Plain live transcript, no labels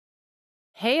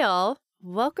Hey all,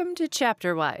 welcome to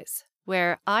Chapterwise,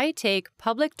 where I take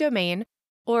public domain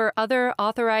or other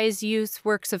authorized use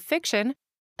works of fiction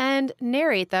and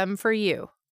narrate them for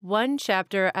you, one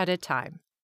chapter at a time.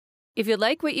 If you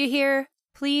like what you hear,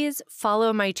 please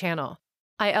follow my channel.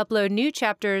 I upload new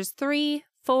chapters 3,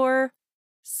 4,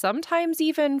 sometimes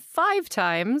even 5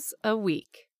 times a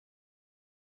week.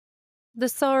 The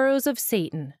Sorrows of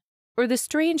Satan, or the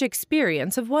Strange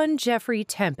Experience of One Geoffrey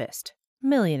Tempest,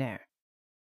 Millionaire.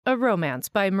 A romance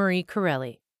by Marie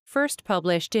Corelli, first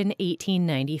published in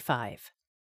 1895.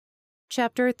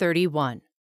 Chapter 31.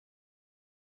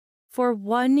 For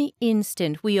one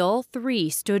instant we all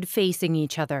three stood facing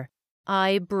each other,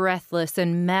 I breathless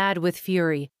and mad with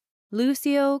fury,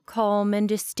 Lucio calm and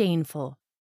disdainful,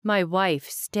 my wife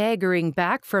staggering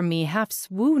back from me half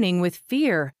swooning with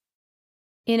fear.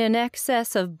 In an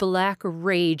excess of black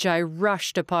rage I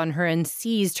rushed upon her and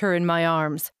seized her in my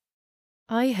arms.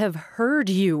 "I have heard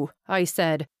you," I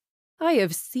said. "I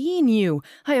have seen you.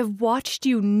 I have watched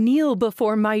you kneel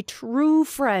before my true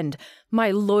friend,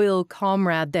 my loyal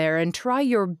comrade there, and try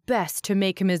your best to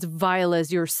make him as vile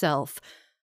as yourself.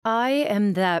 I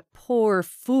am that poor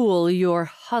fool, your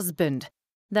husband,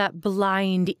 that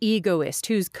blind egoist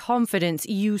whose confidence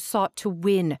you sought to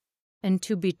win and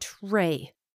to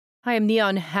betray. I am the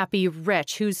unhappy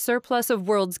wretch whose surplus of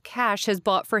world's cash has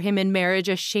bought for him in marriage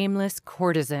a shameless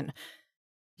courtesan.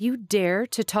 You dare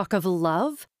to talk of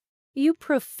love? You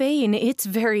profane its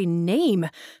very name.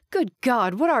 Good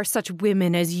God, what are such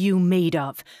women as you made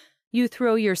of? You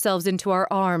throw yourselves into our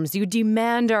arms, you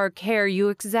demand our care, you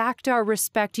exact our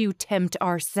respect, you tempt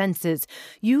our senses,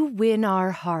 you win our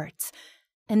hearts.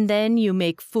 And then you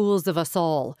make fools of us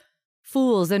all.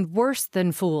 Fools and worse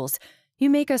than fools. You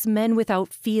make us men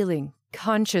without feeling,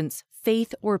 conscience,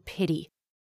 faith, or pity.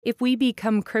 If we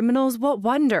become criminals, what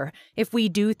wonder? If we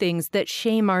do things that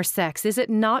shame our sex, is it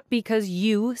not because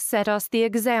you set us the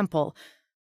example?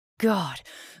 God,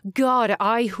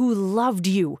 I who loved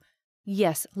you.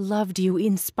 Yes, loved you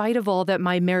in spite of all that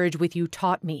my marriage with you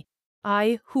taught me.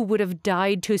 I who would have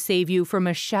died to save you from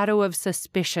a shadow of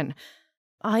suspicion.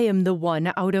 I am the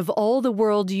one out of all the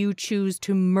world you choose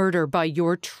to murder by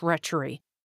your treachery."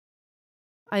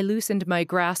 I loosened my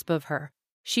grasp of her.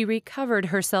 She recovered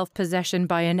her self-possession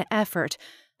by an effort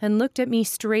and looked at me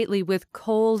straightly with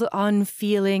cold,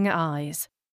 unfeeling eyes.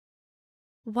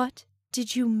 "What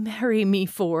did you marry me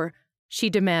for?" she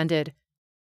demanded.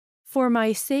 "For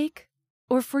my sake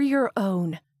or for your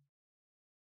own?"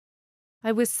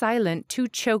 I was silent, too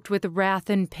choked with wrath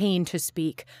and pain to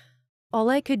speak. All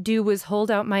I could do was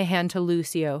hold out my hand to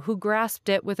Lucio, who grasped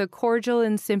it with a cordial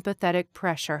and sympathetic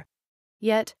pressure.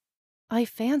 Yet, I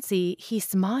fancy he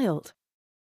smiled.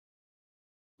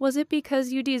 "Was it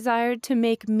because you desired to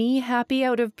make me happy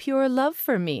out of pure love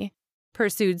for me?"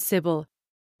 pursued Sybil.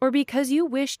 "Or because you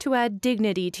wished to add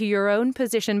dignity to your own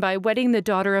position by wedding the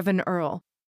daughter of an earl?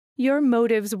 Your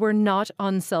motives were not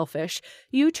unselfish.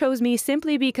 You chose me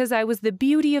simply because I was the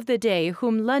beauty of the day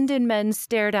whom London men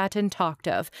stared at and talked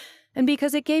of, and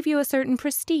because it gave you a certain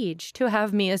prestige to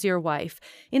have me as your wife,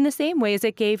 in the same way as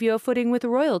it gave you a footing with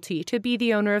royalty to be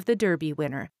the owner of the Derby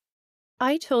winner.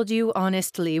 I told you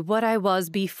honestly what I was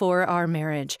before our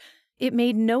marriage. It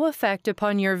made no effect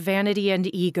upon your vanity and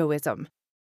egoism.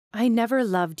 I never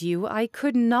loved you, I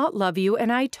could not love you,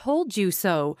 and I told you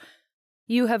so.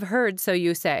 You have heard, so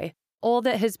you say, all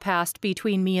that has passed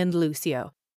between me and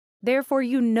Lucio. Therefore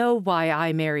you know why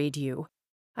I married you.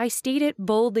 I state it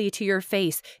boldly to your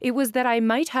face. It was that I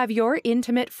might have your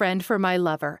intimate friend for my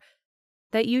lover.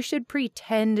 That you should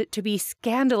pretend to be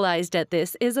scandalized at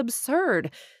this is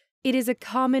absurd. It is a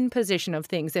common position of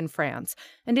things in France,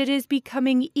 and it is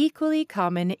becoming equally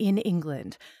common in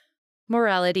England.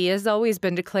 Morality has always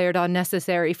been declared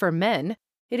unnecessary for men.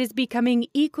 It is becoming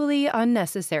equally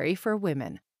unnecessary for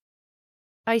women."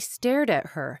 I stared at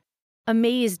her,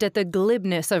 amazed at the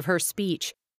glibness of her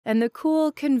speech and the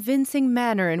cool, convincing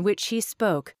manner in which she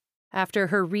spoke after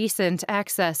her recent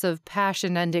access of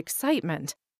passion and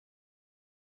excitement.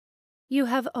 "You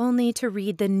have only to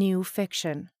read the new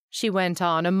fiction," she went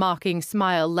on, a mocking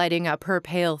smile lighting up her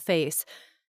pale face,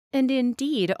 "and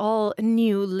indeed all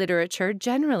new literature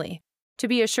generally, to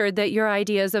be assured that your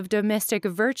ideas of domestic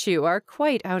virtue are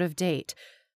quite out of date.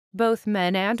 Both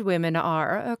men and women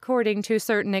are, according to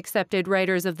certain accepted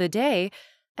writers of the day,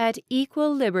 at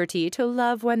equal liberty to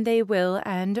love when they will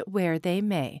and where they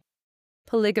may.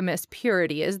 Polygamous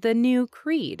purity is the new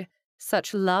creed.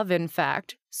 Such love, in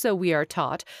fact, so we are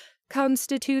taught,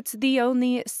 constitutes the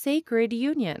only sacred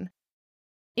union.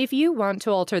 If you want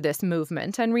to alter this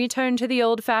movement and return to the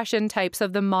old-fashioned types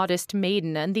of the modest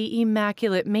maiden and the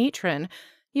immaculate matron,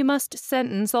 You must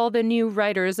sentence all the new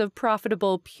writers of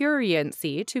profitable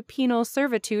pruriency to penal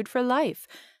servitude for life,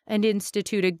 and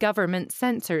institute a government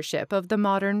censorship of the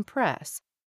modern press.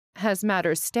 As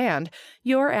matters stand,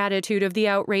 your attitude of the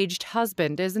outraged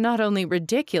husband is not only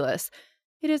ridiculous,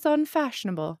 it is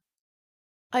unfashionable.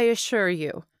 I assure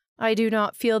you, I do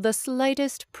not feel the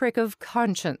slightest prick of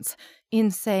conscience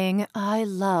in saying I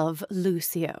love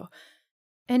Lucio.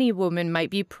 Any woman might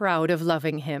be proud of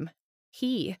loving him.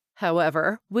 He,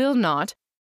 however, will not,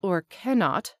 or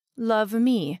cannot, love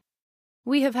me.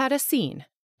 We have had a scene,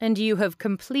 and you have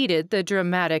completed the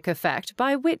dramatic effect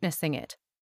by witnessing it.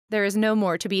 There is no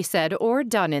more to be said or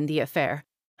done in the affair.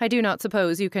 I do not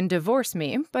suppose you can divorce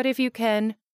me, but if you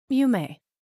can, you may.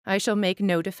 I shall make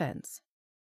no defense.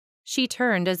 She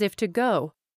turned as if to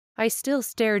go. I still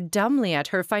stared dumbly at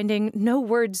her, finding no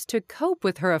words to cope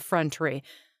with her effrontery,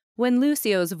 when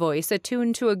Lucio's voice,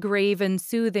 attuned to a grave and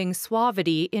soothing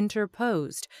suavity,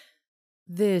 interposed.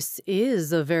 "This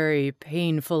is a very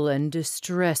painful and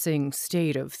distressing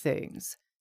state of things,"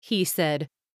 he said,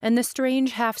 and the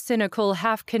strange half-cynical,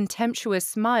 half-contemptuous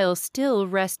smile still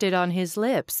rested on his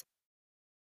lips.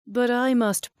 "But I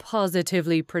must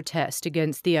positively protest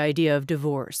against the idea of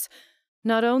divorce,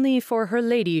 not only for her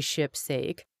ladyship's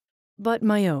sake, but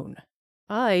my own.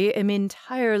 I am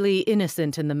entirely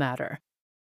innocent in the matter."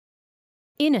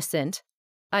 "Innocent?"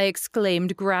 I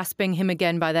exclaimed, grasping him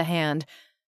again by the hand.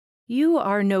 "You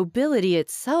are nobility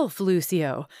itself,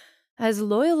 Lucio. As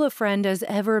loyal a friend as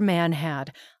ever man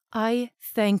had. I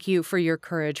thank you for your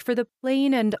courage, for the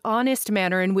plain and honest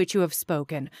manner in which you have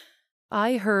spoken.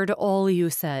 I heard all you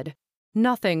said.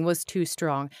 Nothing was too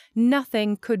strong,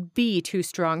 nothing could be too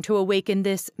strong to awaken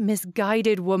this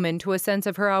misguided woman to a sense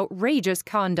of her outrageous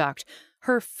conduct,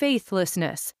 her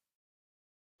faithlessness."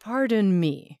 "Pardon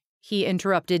me," he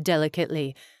interrupted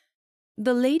delicately.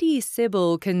 "The Lady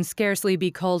Sybil can scarcely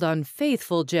be called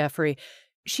unfaithful, Geoffrey.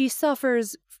 She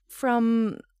suffers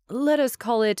from, let us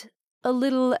call it, a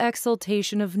little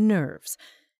exaltation of nerves.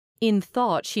 In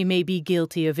thought she may be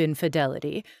guilty of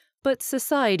infidelity, but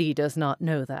society does not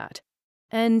know that.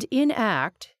 And in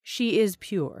act she is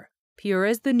pure, pure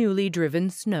as the newly driven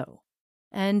snow.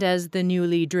 And as the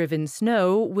newly driven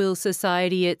snow will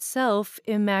society itself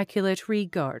immaculate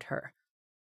regard her."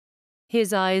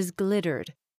 His eyes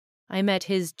glittered. I met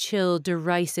his chill,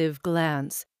 derisive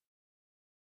glance.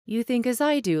 "You think as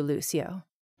I do, Lucio,"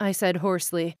 I said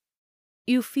hoarsely.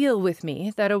 "You feel with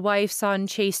me that a wife's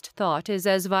unchaste thought is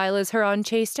as vile as her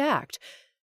unchaste act.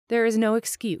 There is no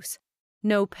excuse,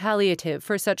 no palliative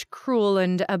for such cruel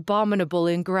and abominable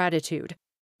ingratitude.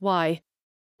 Why,"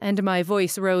 and my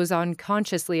voice rose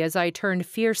unconsciously as I turned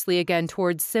fiercely again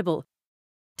towards Sybil,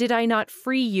 "did I not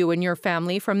free you and your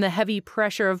family from the heavy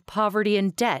pressure of poverty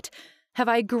and debt? Have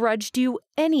I grudged you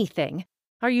anything?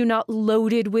 Are you not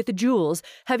loaded with jewels?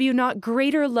 Have you not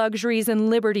greater luxuries and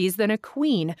liberties than a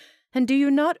queen? And do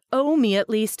you not owe me at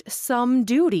least some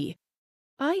duty?"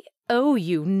 "I owe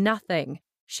you nothing,"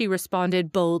 she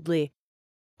responded boldly.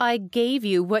 "I gave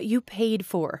you what you paid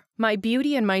for, my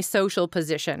beauty and my social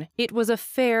position. It was a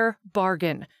fair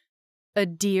bargain." "A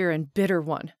dear and bitter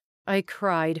one," I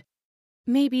cried.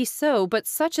 "Maybe so, but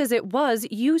such as it was,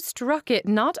 you struck it,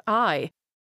 not I.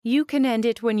 You can end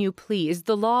it when you please.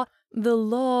 The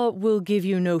law will give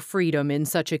you no freedom in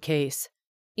such a case,"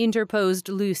 interposed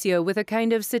Lucio with a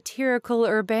kind of satirical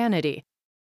urbanity.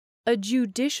 "A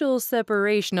judicial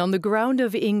separation on the ground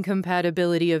of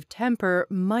incompatibility of temper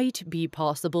might be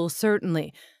possible,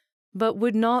 certainly, but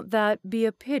would not that be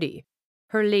a pity?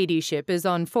 Her ladyship is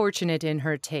unfortunate in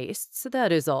her tastes,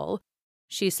 that is all.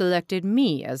 She selected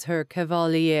me as her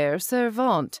cavaliere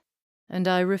servante, and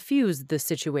I refused the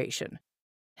situation.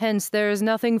 Hence there is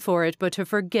nothing for it but to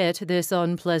forget this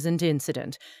unpleasant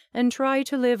incident, and try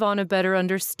to live on a better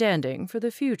understanding for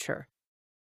the future."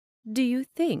 "Do you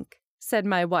think," said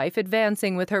my wife,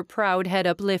 advancing with her proud head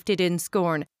uplifted in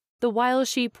scorn, the while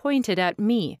she pointed at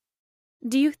me,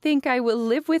 "do you think I will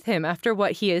live with him after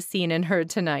what he has seen and heard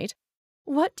tonight?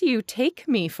 What do you take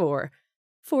me for?"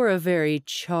 "For a very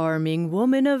charming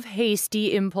woman of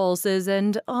hasty impulses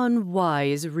and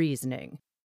unwise reasoning,"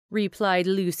 replied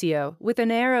Lucio with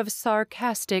an air of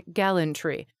sarcastic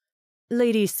gallantry.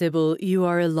 "Lady Sybil, you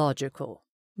are illogical.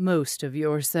 Most of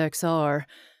your sex are.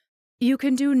 You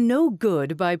can do no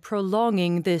good by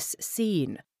prolonging this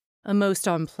scene, a most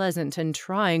unpleasant and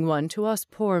trying one to us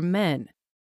poor men.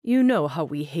 You know how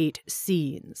we hate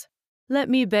scenes. Let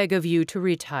me beg of you to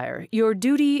retire. Your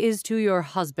duty is to your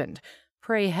husband.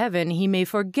 Pray heaven he may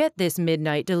forget this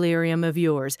midnight delirium of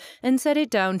yours, and set it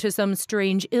down to some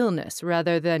strange illness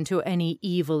rather than to any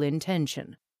evil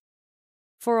intention."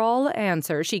 For all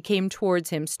answer, she came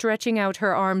towards him, stretching out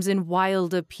her arms in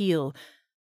wild appeal.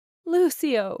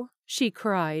 "Lucio," she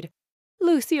cried.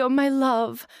 "Lucio, my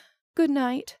love. Good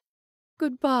night.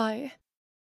 Goodbye."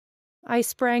 I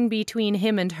sprang between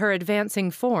him and her advancing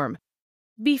form.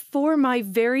 "Before my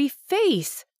very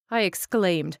face!" I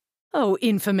exclaimed. "Oh,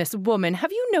 infamous woman,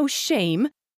 have you no shame?"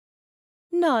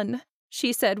 "None,"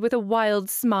 she said with a wild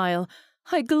smile.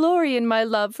 "I glory in my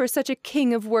love for such a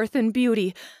king of worth and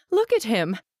beauty. Look at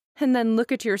him, and then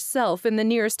look at yourself in the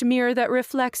nearest mirror that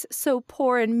reflects so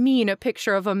poor and mean a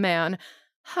picture of a man.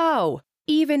 How,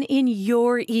 even in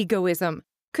your egoism,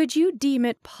 could you deem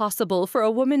it possible for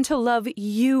a woman to love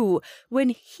you when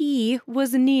he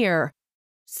was near?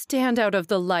 Stand out of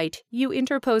the light, you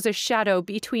interpose a shadow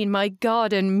between my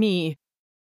God and me."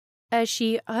 As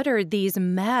she uttered these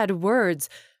mad words,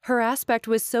 her aspect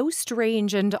was so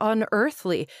strange and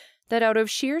unearthly that out of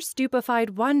sheer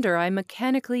stupefied wonder I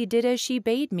mechanically did as she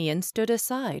bade me and stood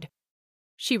aside.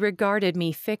 She regarded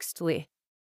me fixedly.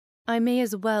 "I may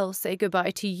as well say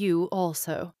goodbye to you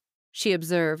also," she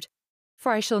observed,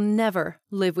 "for I shall never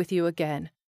live with you again."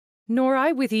 "Nor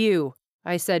I with you,"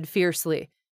 I said fiercely.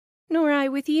 "Nor I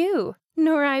with you,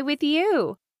 nor I with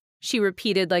you," she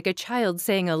repeated like a child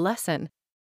saying a lesson.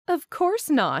 "Of course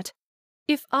not.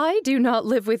 If I do not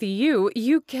live with you,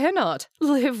 you cannot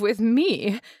live with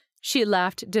me," she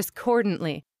laughed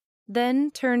discordantly,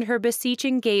 then turned her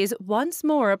beseeching gaze once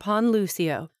more upon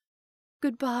Lucio.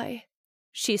 "Goodbye,"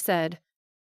 she said.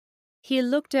 He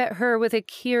looked at her with a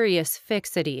curious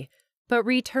fixity, but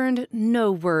returned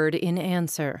no word in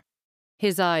answer.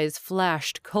 His eyes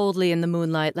flashed coldly in the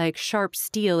moonlight like sharp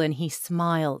steel, and he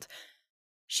smiled.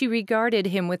 She regarded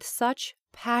him with such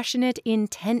passionate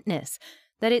intentness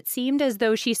that it seemed as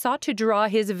though she sought to draw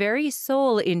his very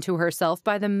soul into herself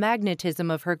by the magnetism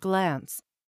of her glance.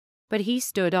 But he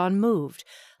stood unmoved,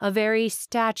 a very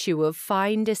statue of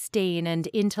fine disdain and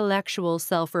intellectual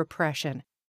self-repression.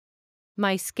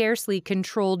 My scarcely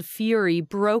controlled fury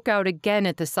broke out again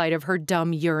at the sight of her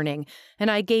dumb yearning, and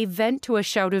I gave vent to a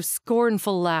shout of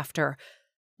scornful laughter.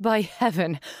 "By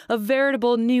heaven, a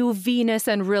veritable new Venus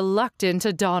and reluctant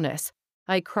Adonis!"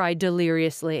 I cried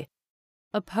deliriously.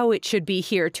 "A poet should be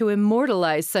here to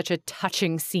immortalize such a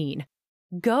touching scene.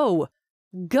 Go!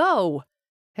 Go!"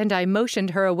 And I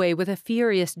motioned her away with a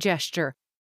furious gesture.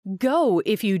 "Go,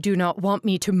 if you do not want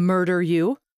me to murder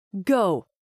you. Go,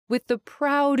 with the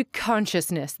proud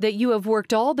consciousness that you have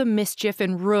worked all the mischief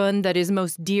and ruin that is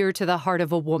most dear to the heart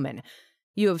of a woman.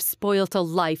 You have spoilt a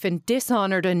life and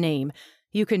dishonored a name.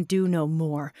 You can do no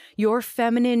more. Your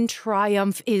feminine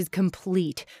triumph is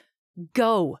complete.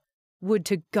 Go! Would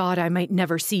to God I might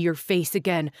never see your face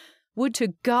again. Would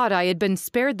to God I had been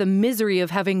spared the misery of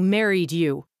having married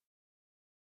you."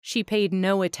 She paid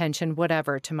no attention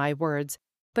whatever to my words,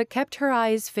 but kept her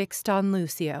eyes fixed on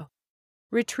Lucio.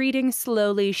 Retreating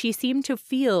slowly, she seemed to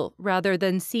feel rather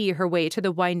than see her way to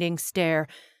the winding stair,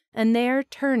 and there,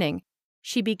 turning,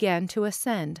 she began to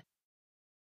ascend.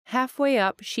 Halfway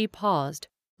up, she paused,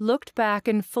 looked back,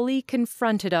 and fully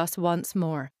confronted us once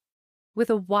more. With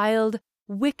a wild,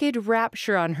 wicked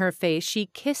rapture on her face, she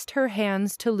kissed her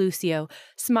hands to Lucio,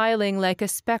 smiling like a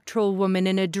spectral woman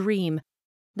in a dream.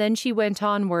 Then she went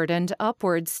onward and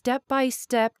upward, step by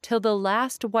step, till the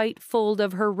last white fold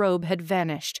of her robe had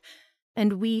vanished,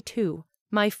 and we two,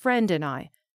 my friend and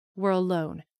I, were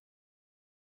alone.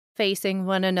 Facing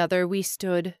one another, we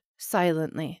stood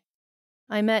silently.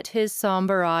 I met his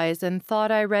somber eyes and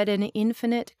thought I read an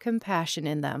infinite compassion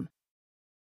in them.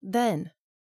 Then,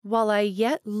 while I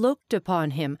yet looked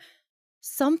upon him,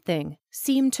 something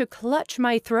seemed to clutch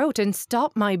my throat and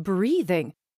stop my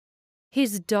breathing.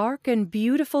 His dark and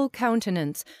beautiful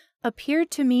countenance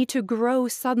appeared to me to grow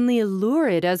suddenly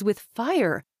lurid as with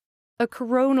fire. A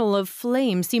coronal of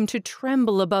flame seemed to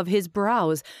tremble above his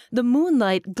brows. The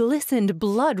moonlight glistened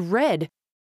blood red.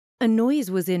 A noise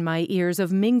was in my ears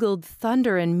of mingled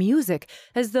thunder and music,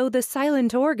 as though the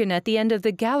silent organ at the end of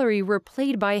the gallery were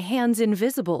played by hands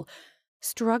invisible.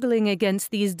 Struggling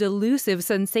against these delusive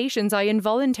sensations, I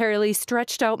involuntarily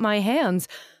stretched out my hands.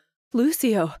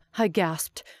 "Lucio," I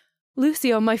gasped.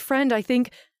 "Lucio, my friend, I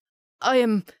think I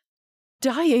am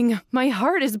dying. My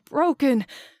heart is broken."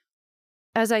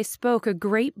 As I spoke, a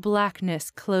great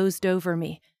blackness closed over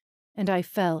me, and I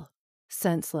fell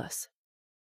senseless.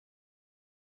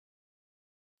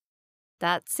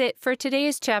 That's it for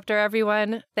today's chapter,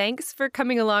 everyone. Thanks for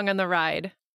coming along on the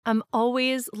ride. I'm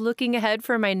always looking ahead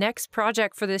for my next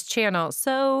project for this channel,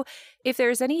 so if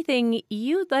there's anything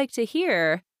you'd like to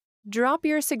hear, drop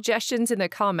your suggestions in the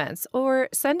comments or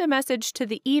send a message to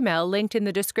the email linked in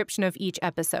the description of each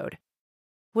episode.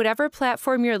 Whatever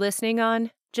platform you're listening on,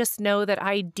 just know that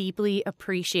I deeply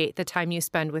appreciate the time you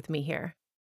spend with me here.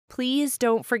 Please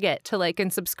don't forget to like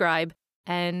and subscribe,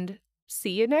 and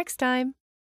see you next time.